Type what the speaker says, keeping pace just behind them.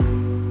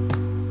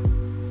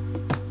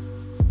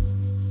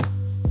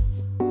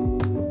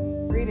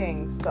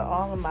to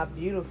all of my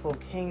beautiful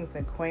kings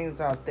and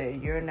queens out there.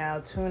 You're now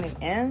tuning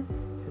in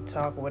to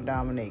Talk with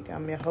Dominique.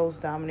 I'm your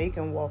host, Dominique,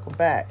 and welcome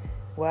back,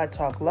 where I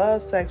talk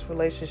love, sex,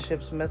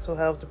 relationships, mental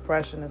health,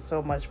 depression, and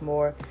so much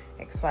more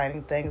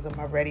exciting things on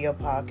my radio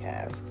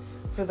podcast.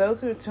 For those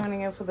who are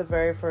tuning in for the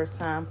very first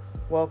time,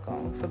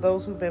 welcome. For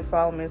those who've been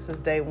following me since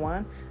day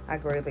one, I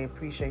greatly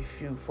appreciate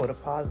you for the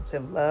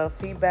positive love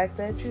feedback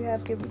that you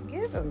have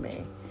given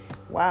me.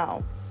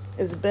 Wow,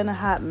 it's been a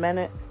hot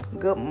minute.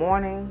 Good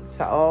morning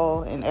to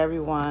all and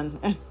everyone.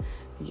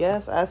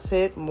 Yes, I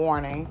said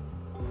morning.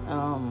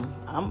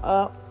 I'm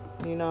up,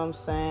 you know what I'm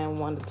saying?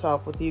 Wanted to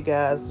talk with you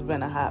guys. It's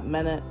been a hot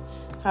minute.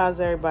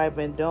 How's everybody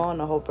been doing?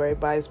 I hope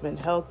everybody's been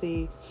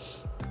healthy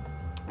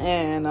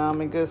and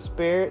in good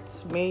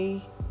spirits.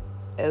 Me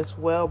as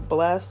well,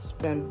 blessed,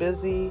 been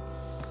busy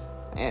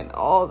and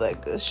all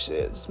that good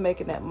shit. Just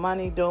making that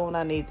money, doing what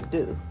I need to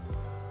do.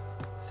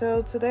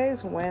 So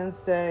today's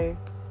Wednesday.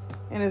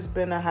 And it's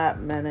been a hot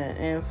minute.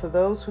 And for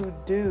those who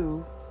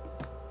do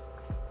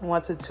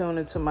want to tune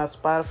into my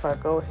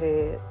Spotify, go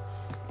ahead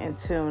and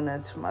tune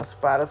into my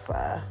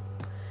Spotify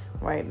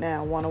right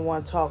now.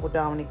 One-on-one Talk with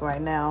Dominique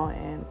right now.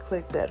 And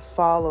click that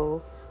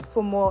follow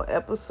for more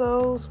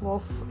episodes,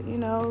 more,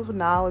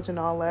 knowledge and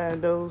all that.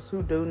 And those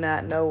who do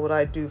not know what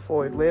I do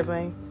for a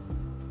living,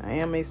 I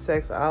am a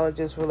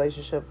sexologist,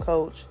 relationship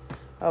coach.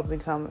 I've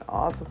become an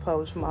author,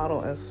 published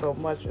model, and so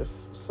much of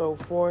so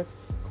forth.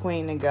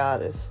 Queen and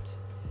goddess.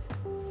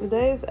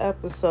 Today's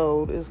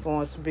episode is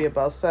going to be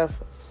about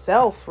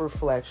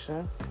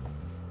self-reflection.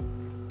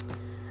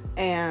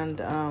 And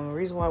the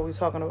reason why we're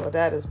talking about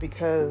that is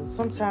because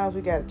sometimes we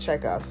got to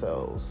check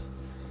ourselves.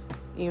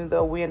 Even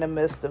though we're in the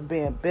midst of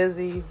being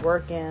busy,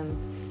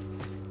 working,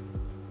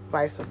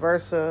 vice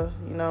versa.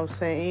 You know what I'm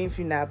saying? Even if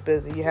you're not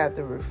busy, you have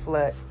to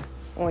reflect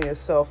on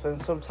yourself in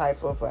some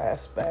type of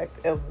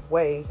aspect of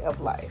way of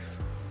life.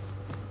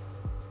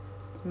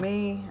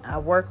 Me, I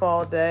work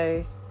all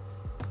day.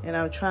 And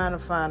I'm trying to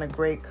find a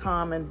great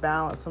common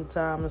balance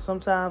sometimes. And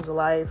sometimes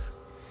life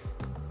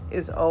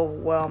is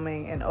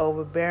overwhelming and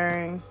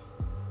overbearing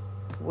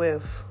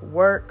with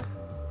work,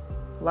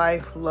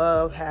 life,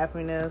 love,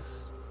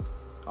 happiness,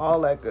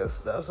 all that good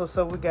stuff.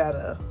 So we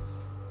gotta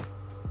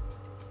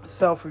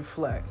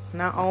self-reflect.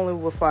 Not only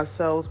with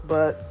ourselves,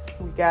 but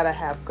we gotta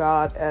have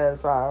God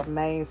as our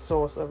main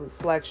source of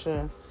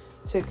reflection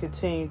to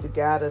continue to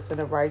guide us in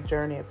the right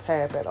journey and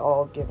path at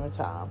all given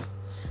times.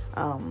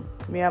 I'm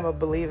a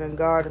believer in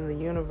God and the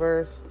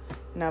universe,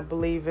 and I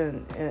believe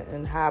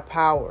in high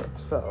power.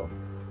 So,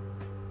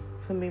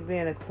 for me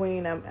being a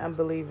queen, I'm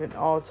believing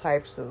all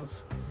types of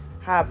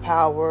high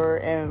power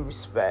and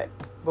respect.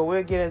 But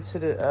we'll get into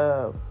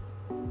the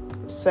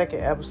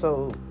second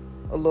episode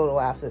a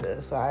little after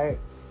this, alright?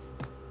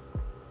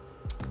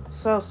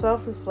 So,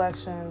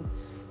 self-reflection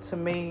to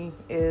me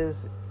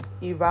is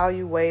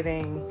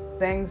evaluating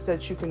things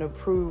that you can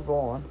improve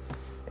on.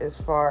 As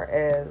far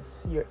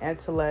as your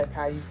intellect,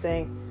 how you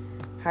think,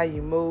 how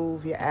you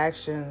move, your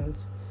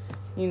actions,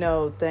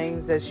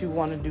 things that you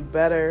want to do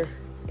better.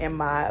 In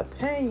my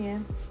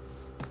opinion,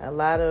 a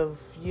lot of,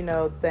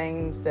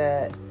 things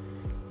that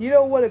you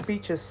don't want to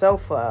beat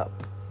yourself up,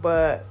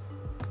 but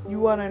you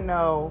want to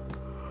know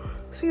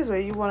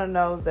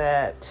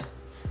that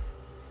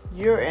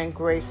you're in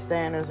great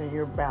standards and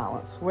you're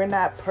balanced. We're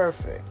not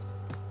perfect.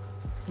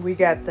 We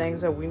got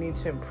things that we need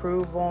to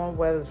improve on,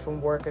 whether it's from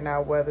working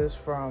out, whether it's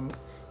from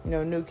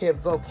new kid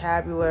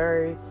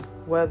vocabulary,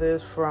 whether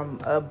it's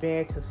from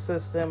being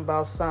consistent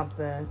about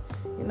something,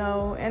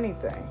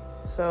 anything.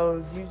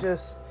 So you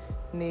just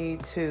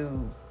need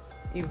to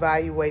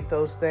evaluate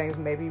those things,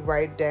 maybe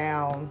write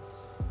down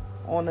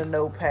on a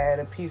notepad,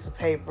 a piece of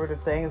paper, the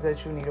things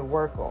that you need to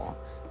work on,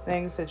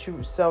 things that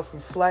you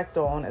self-reflect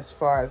on as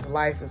far as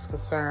life is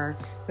concerned,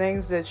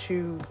 things that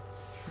you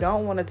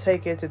don't want to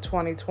take into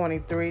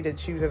 2023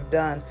 that you have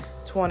done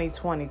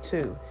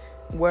 2022.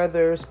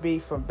 Whether it's be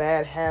from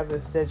bad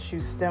habits that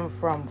you stem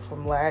from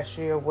last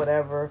year or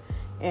whatever,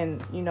 in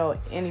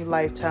any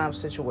lifetime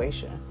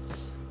situation.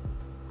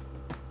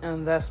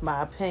 And that's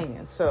my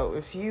opinion. So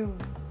if you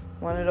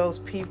one of those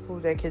people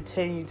that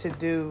continue to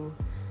do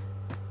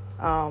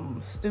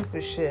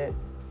stupid shit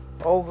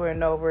over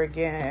and over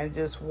again and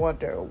just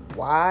wonder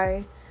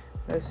why,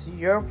 that's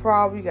your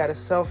problem. You got to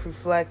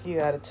self-reflect. You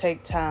got to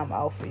take time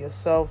out for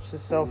yourself to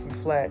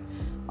self-reflect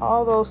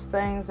all those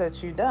things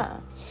that you've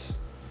done.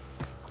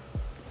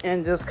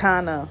 And just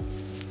kind of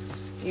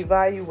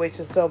evaluate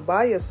yourself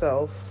by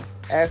yourself.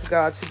 Ask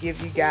God to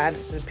give you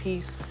guidance and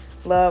peace,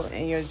 love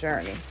in your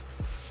journey.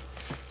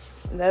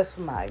 And that's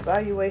my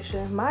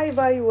evaluation. My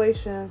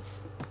evaluation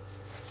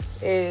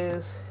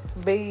is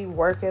me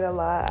working a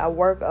lot. I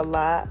work a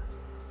lot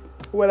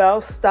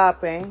without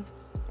stopping.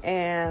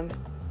 And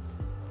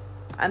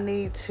I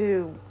need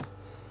to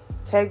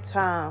take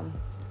time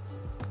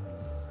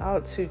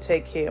out to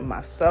take care of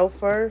myself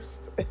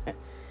first.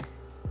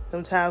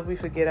 Sometimes we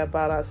forget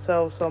about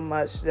ourselves so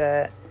much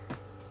that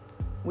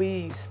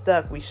we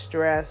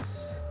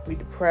stress, we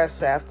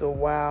depress after a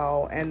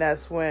while, and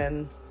that's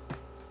when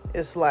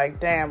it's like,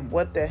 damn,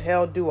 what the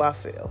hell do I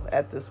feel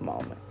at this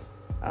moment?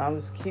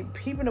 Just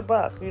keeping a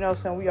buck. You know what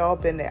I'm saying? We all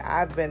been there.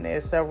 I've been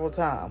there several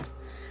times.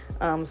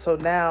 So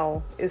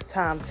now it's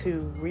time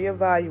to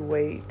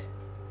reevaluate,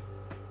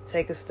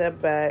 take a step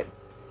back,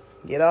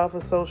 get off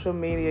of social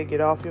media,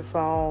 get off your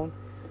phone,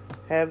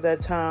 have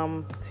that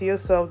time to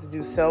yourself to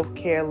do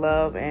self-care,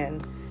 love,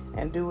 and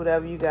do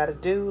whatever you got to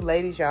do.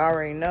 Ladies, y'all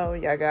already know,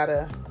 y'all got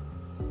to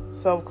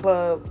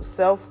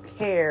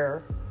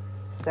self-care,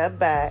 step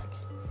back,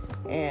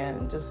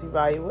 and just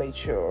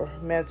evaluate your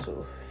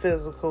mental,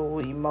 physical,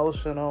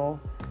 emotional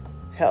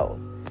health.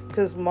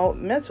 Because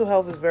mental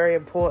health is very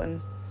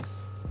important,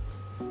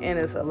 and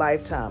it's a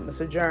lifetime. It's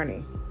a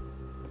journey.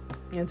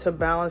 And to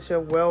balance your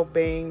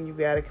well-being, you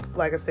got to,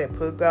 like I said,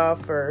 put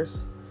God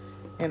first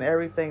in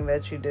everything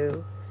that you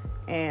do,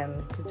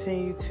 and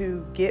continue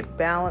to get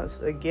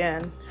balance.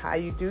 Again, how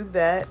you do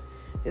that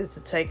is to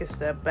take a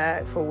step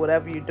back for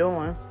whatever you're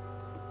doing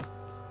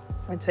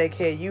and take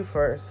care of you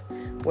first,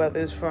 whether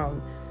it's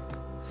from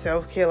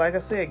self-care, like I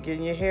said,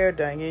 getting your hair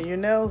done, getting your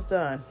nails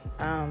done,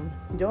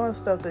 doing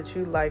stuff that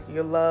you like,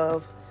 you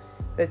love,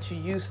 that you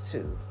used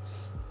to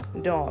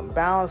doing,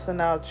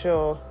 balancing out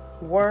your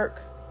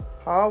work,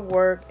 hard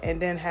work, and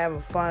then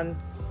having fun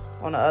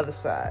on the other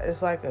side.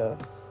 It's like a,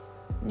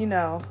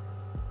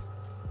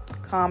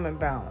 common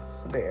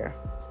balance there.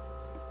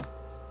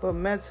 But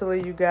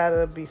mentally, you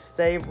gotta be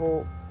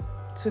stable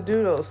to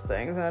do those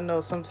things. And I know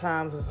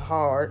sometimes it's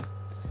hard,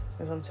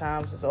 and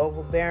sometimes it's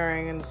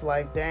overbearing, and it's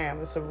like, damn,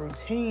 it's a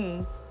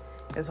routine.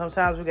 And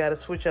sometimes we gotta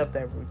switch up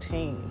that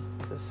routine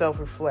to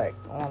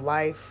self-reflect on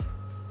life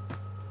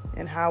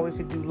and how we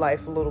could do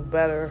life a little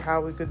better,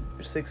 how we could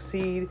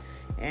succeed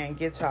and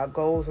get to our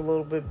goals a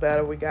little bit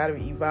better. We gotta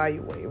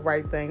evaluate,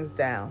 write things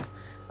down.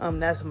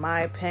 That's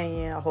my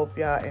opinion. I hope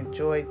y'all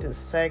enjoyed this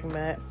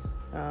segment.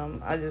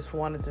 I just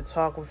wanted to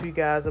talk with you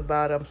guys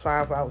about it. I'm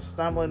sorry if I was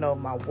stumbling over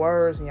my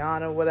words,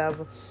 yawning, or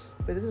whatever.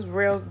 But this is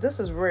real.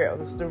 This is real.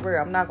 This is the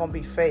real. I'm not going to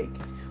be fake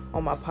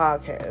on my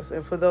podcast.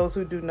 And for those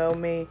who do know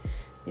me,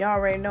 y'all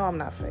already know I'm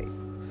not fake.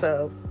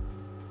 So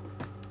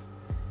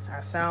I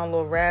sound a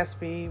little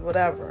raspy,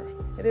 whatever.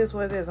 It is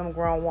what it is. I'm a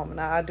grown woman.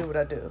 I do what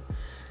I do.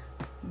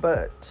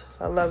 But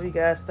I love you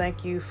guys.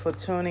 Thank you for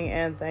tuning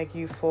in. Thank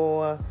you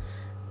for,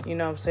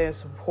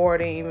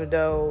 supporting, even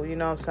though,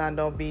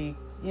 don't be,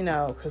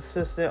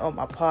 consistent on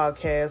my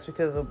podcast,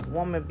 because a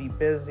woman be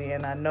busy,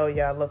 and I know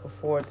y'all looking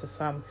forward to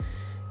some,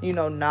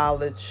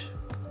 knowledge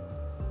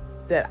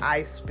that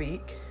I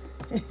speak.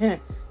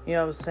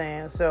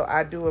 So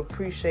I do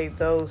appreciate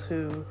those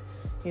who,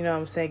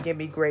 give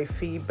me great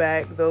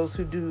feedback, those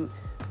who do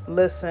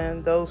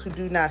listen, those who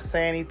do not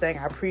say anything.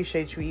 I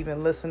appreciate you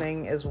even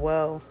listening as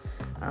well.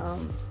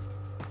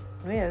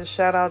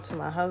 Shout out to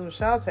my husband,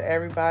 shout out to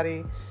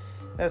everybody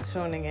that's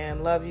tuning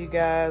in. Love you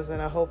guys,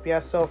 and I hope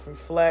y'all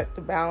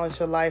self-reflect, balance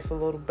your life a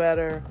little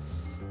better,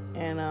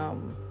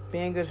 and be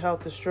in good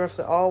health and strength,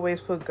 to always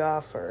put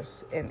God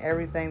first in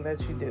everything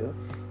that you do.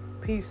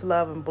 Peace,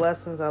 love, and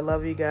blessings. I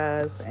love you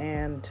guys,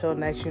 and until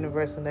next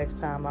universe and next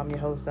time, I'm your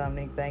host,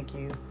 Dominique. Thank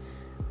you.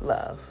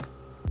 Love.